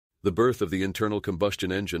The birth of the internal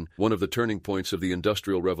combustion engine, one of the turning points of the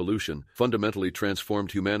Industrial Revolution, fundamentally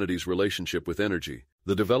transformed humanity's relationship with energy.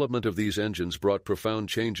 The development of these engines brought profound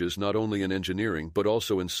changes not only in engineering but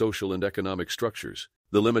also in social and economic structures.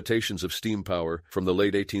 The limitations of steam power, from the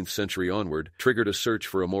late 18th century onward, triggered a search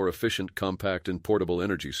for a more efficient, compact, and portable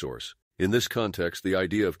energy source. In this context, the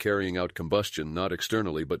idea of carrying out combustion not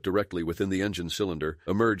externally but directly within the engine cylinder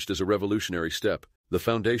emerged as a revolutionary step. The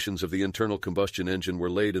foundations of the internal combustion engine were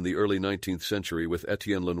laid in the early 19th century with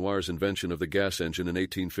Étienne Lenoir's invention of the gas engine in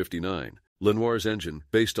 1859. Lenoir's engine,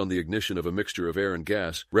 based on the ignition of a mixture of air and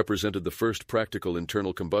gas, represented the first practical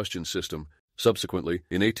internal combustion system. Subsequently,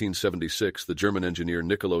 in 1876, the German engineer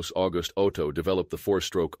Nikolaus August Otto developed the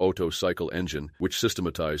four-stroke Otto cycle engine, which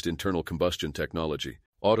systematized internal combustion technology.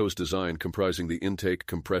 Otto's design, comprising the intake,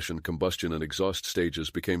 compression, combustion, and exhaust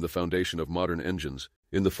stages, became the foundation of modern engines.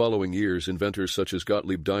 In the following years, inventors such as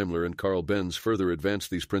Gottlieb, Daimler, and Karl Benz further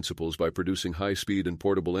advanced these principles by producing high-speed and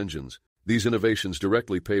portable engines. These innovations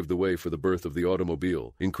directly paved the way for the birth of the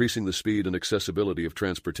automobile, increasing the speed and accessibility of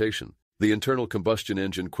transportation. The internal combustion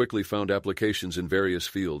engine quickly found applications in various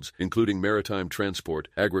fields, including maritime transport,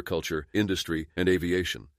 agriculture, industry, and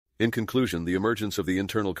aviation. In conclusion, the emergence of the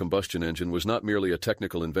internal combustion engine was not merely a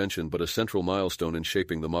technical invention but a central milestone in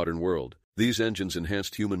shaping the modern world. These engines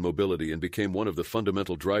enhanced human mobility and became one of the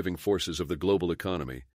fundamental driving forces of the global economy.